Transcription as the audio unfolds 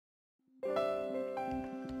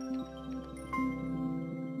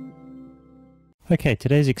Okay,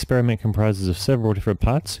 today's experiment comprises of several different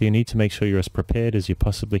parts, so you need to make sure you're as prepared as you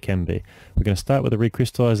possibly can be. We're going to start with the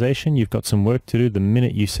recrystallization. You've got some work to do the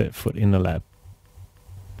minute you set foot in the lab.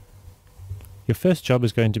 Your first job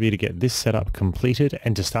is going to be to get this setup completed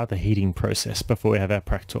and to start the heating process before we have our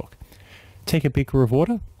prac talk. Take a beaker of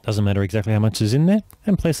water, doesn't matter exactly how much is in there,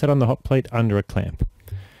 and place that on the hot plate under a clamp.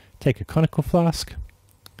 Take a conical flask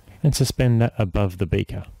and suspend that above the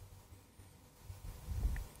beaker.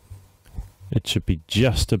 It should be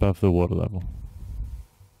just above the water level.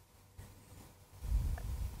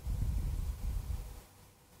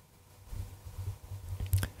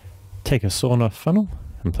 Take a sawn-off funnel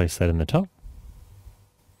and place that in the top.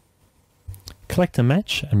 Collect a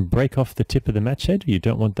match and break off the tip of the match head. You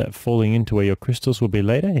don't want that falling into where your crystals will be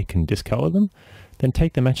later. It can discolor them. Then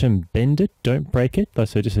take the match and bend it. Don't break it.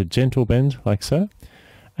 So just a gentle bend like so.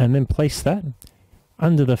 And then place that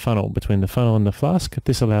under the funnel, between the funnel and the flask.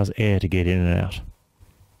 This allows air to get in and out.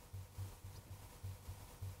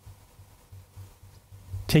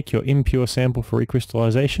 Take your impure sample for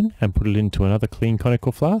recrystallization and put it into another clean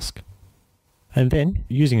conical flask. And then,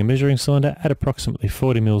 using a measuring cylinder, add approximately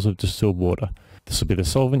 40 ml of distilled water. This will be the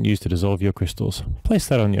solvent used to dissolve your crystals. Place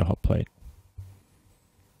that on your hot plate.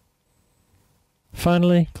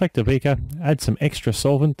 Finally, collect a beaker, add some extra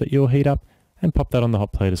solvent that you'll heat up, and pop that on the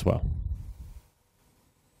hot plate as well.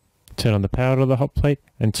 Turn on the power to the hot plate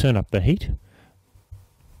and turn up the heat.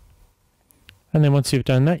 And then once you've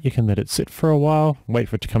done that, you can let it sit for a while, wait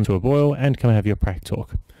for it to come to a boil, and come have your prac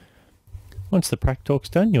talk. Once the prac talk's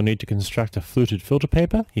done, you'll need to construct a fluted filter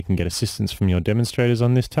paper. You can get assistance from your demonstrators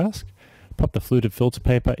on this task. Pop the fluted filter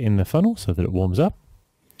paper in the funnel so that it warms up.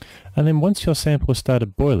 And then once your sample has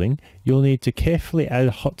started boiling, you'll need to carefully add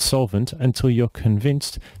hot solvent until you're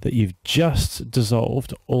convinced that you've just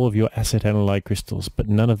dissolved all of your acid analyte crystals, but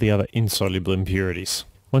none of the other insoluble impurities.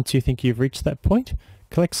 Once you think you've reached that point,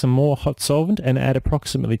 collect some more hot solvent and add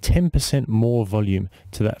approximately 10% more volume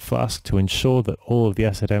to that flask to ensure that all of the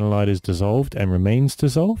acid analyte is dissolved and remains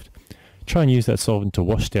dissolved. Try and use that solvent to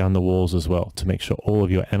wash down the walls as well to make sure all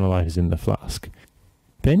of your analyte is in the flask.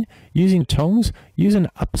 Then, using tongs, use an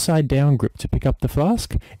upside down grip to pick up the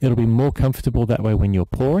flask. It'll be more comfortable that way when you're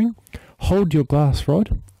pouring. Hold your glass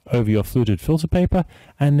rod over your fluted filter paper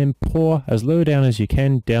and then pour as low down as you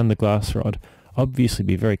can down the glass rod. Obviously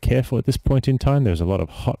be very careful at this point in time. There's a lot of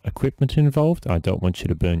hot equipment involved. I don't want you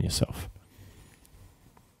to burn yourself.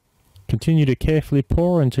 Continue to carefully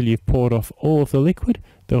pour until you've poured off all of the liquid.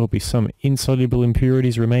 There will be some insoluble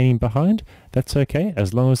impurities remaining behind. That's okay,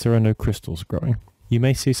 as long as there are no crystals growing. You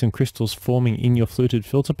may see some crystals forming in your fluted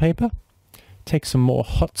filter paper. Take some more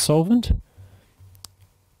hot solvent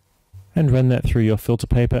and run that through your filter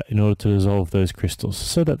paper in order to dissolve those crystals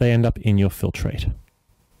so that they end up in your filtrate.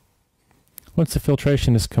 Once the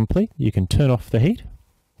filtration is complete, you can turn off the heat,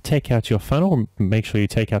 take out your funnel, make sure you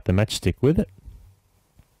take out the matchstick with it,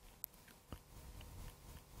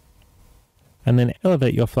 and then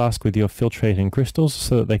elevate your flask with your filtrating crystals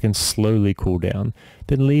so that they can slowly cool down.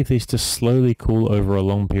 Then leave these to slowly cool over a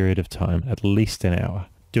long period of time, at least an hour.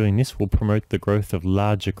 Doing this will promote the growth of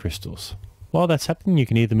larger crystals. While that's happening, you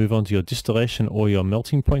can either move on to your distillation or your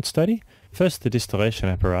melting point study. First, the distillation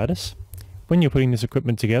apparatus. When you're putting this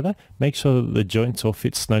equipment together, make sure that the joints all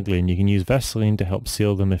fit snugly and you can use Vaseline to help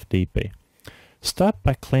seal them if need be. Start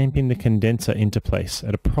by clamping the condenser into place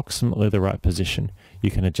at approximately the right position. You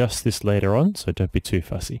can adjust this later on, so don't be too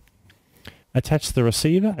fussy. Attach the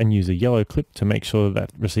receiver and use a yellow clip to make sure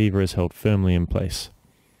that receiver is held firmly in place.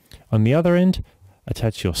 On the other end,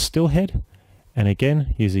 attach your still head and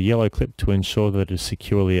again use a yellow clip to ensure that it is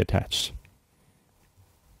securely attached.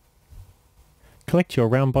 Collect your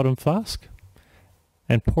round bottom flask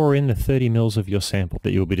and pour in the 30 ml of your sample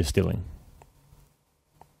that you'll be distilling.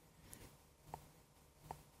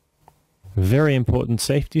 Very important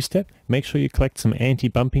safety step, make sure you collect some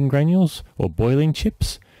anti-bumping granules or boiling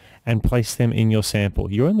chips and place them in your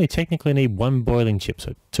sample. You only technically need one boiling chip,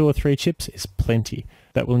 so 2 or 3 chips is plenty.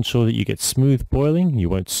 That will ensure that you get smooth boiling, you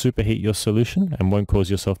won't superheat your solution and won't cause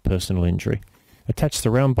yourself personal injury. Attach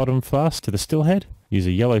the round bottom flask to the still head, use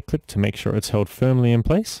a yellow clip to make sure it's held firmly in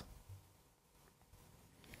place.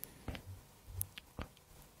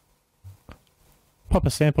 Pop a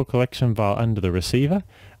sample collection vial under the receiver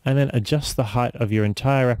and then adjust the height of your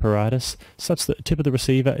entire apparatus such that the tip of the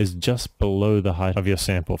receiver is just below the height of your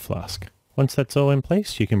sample flask. Once that's all in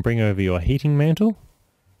place, you can bring over your heating mantle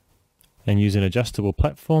and use an adjustable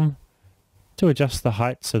platform to adjust the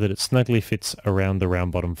height so that it snugly fits around the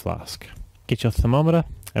round bottom flask. Get your thermometer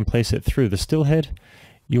and place it through the still head.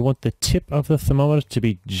 You want the tip of the thermometer to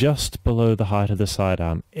be just below the height of the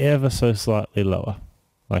sidearm, ever so slightly lower,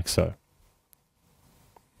 like so.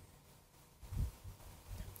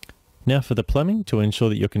 Now for the plumbing, to ensure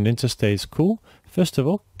that your condenser stays cool, first of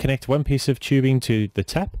all, connect one piece of tubing to the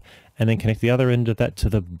tap and then connect the other end of that to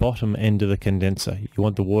the bottom end of the condenser. You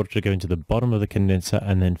want the water to go into the bottom of the condenser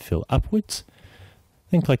and then fill upwards.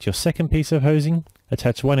 Then collect your second piece of hosing,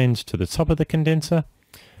 attach one end to the top of the condenser,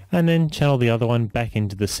 and then channel the other one back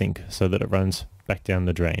into the sink so that it runs back down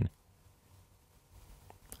the drain.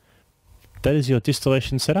 That is your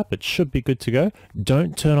distillation setup. It should be good to go.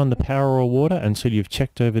 Don't turn on the power or water until you've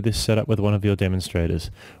checked over this setup with one of your demonstrators.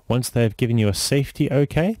 Once they've given you a safety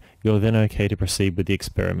okay, you're then okay to proceed with the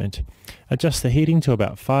experiment. Adjust the heating to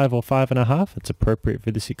about 5 or 5.5. It's appropriate for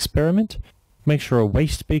this experiment. Make sure a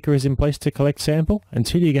waste beaker is in place to collect sample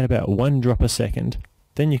until you get about 1 drop a second.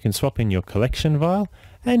 Then you can swap in your collection vial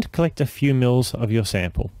and collect a few mils of your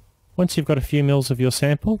sample. Once you've got a few mils of your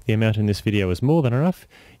sample, the amount in this video is more than enough,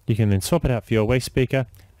 you can then swap it out for your waste beaker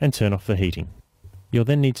and turn off the heating. You'll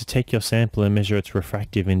then need to take your sample and measure its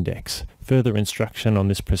refractive index. Further instruction on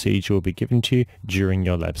this procedure will be given to you during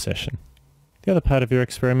your lab session. The other part of your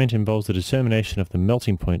experiment involves the determination of the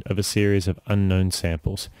melting point of a series of unknown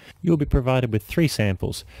samples. You will be provided with 3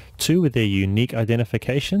 samples, 2 with their unique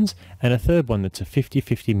identifications and a third one that's a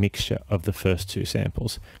 50-50 mixture of the first 2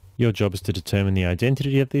 samples. Your job is to determine the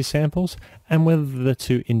identity of these samples and whether the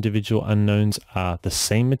 2 individual unknowns are the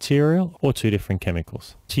same material or 2 different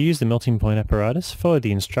chemicals. To use the melting point apparatus, follow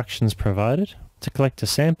the instructions provided. To collect a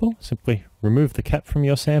sample, simply remove the cap from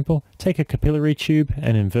your sample, take a capillary tube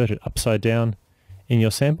and invert it upside down. In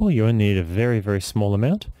your sample, you only need a very small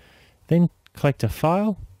amount. Then collect a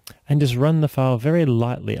file and just run the file very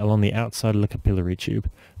lightly along the outside of the capillary tube.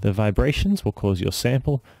 The vibrations will cause your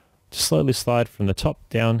sample to slowly slide from the top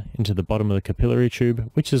down into the bottom of the capillary tube,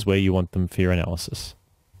 which is where you want them for your analysis.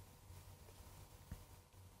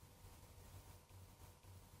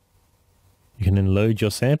 You can then load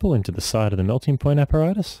your sample into the side of the melting point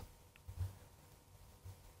apparatus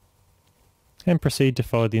and proceed to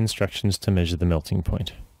follow the instructions to measure the melting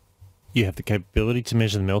point. You have the capability to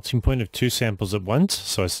measure the melting point of 2 samples at once,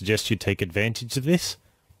 so I suggest you take advantage of this.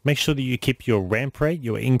 Make sure that you keep your ramp rate,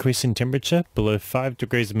 your increase in temperature, below 5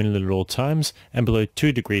 degrees a minute at all times and below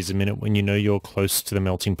 2 degrees a minute when you know you're close to the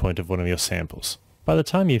melting point of one of your samples. By the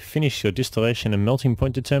time you've finished your distillation and melting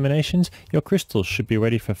point determinations, your crystals should be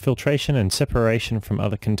ready for filtration and separation from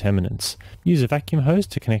other contaminants. Use a vacuum hose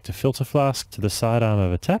to connect a filter flask to the sidearm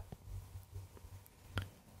of a tap.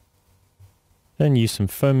 Then use some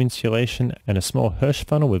foam insulation and a small Hirsch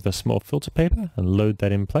funnel with a small filter paper and load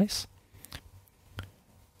that in place.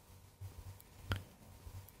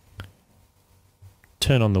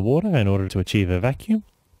 Turn on the water in order to achieve a vacuum.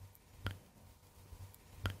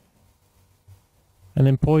 And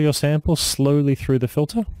then pour your sample slowly through the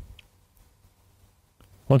filter.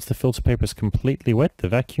 Once the filter paper is completely wet, the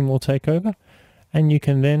vacuum will take over, and you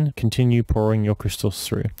can then continue pouring your crystals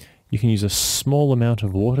through. You can use a small amount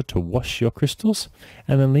of water to wash your crystals,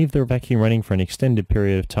 and then leave the vacuum running for an extended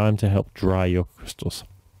period of time to help dry your crystals.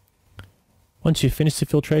 Once you've finished the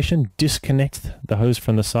filtration, disconnect the hose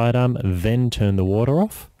from the sidearm, then turn the water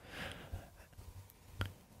off.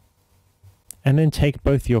 And then take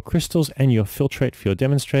both your crystals and your filtrate for your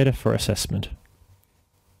demonstrator for assessment.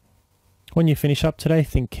 When you finish up today,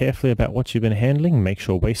 think carefully about what you've been handling, make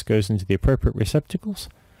sure waste goes into the appropriate receptacles.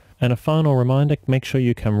 And a final reminder, make sure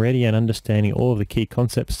you come ready and understanding all of the key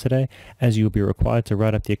concepts today, as you'll be required to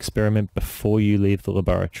write up the experiment before you leave the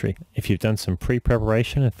laboratory. If you've done some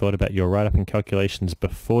pre-preparation and thought about your write-up and calculations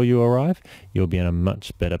before you arrive, you'll be in a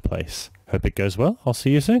much better place. Hope it goes well. I'll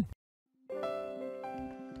see you soon.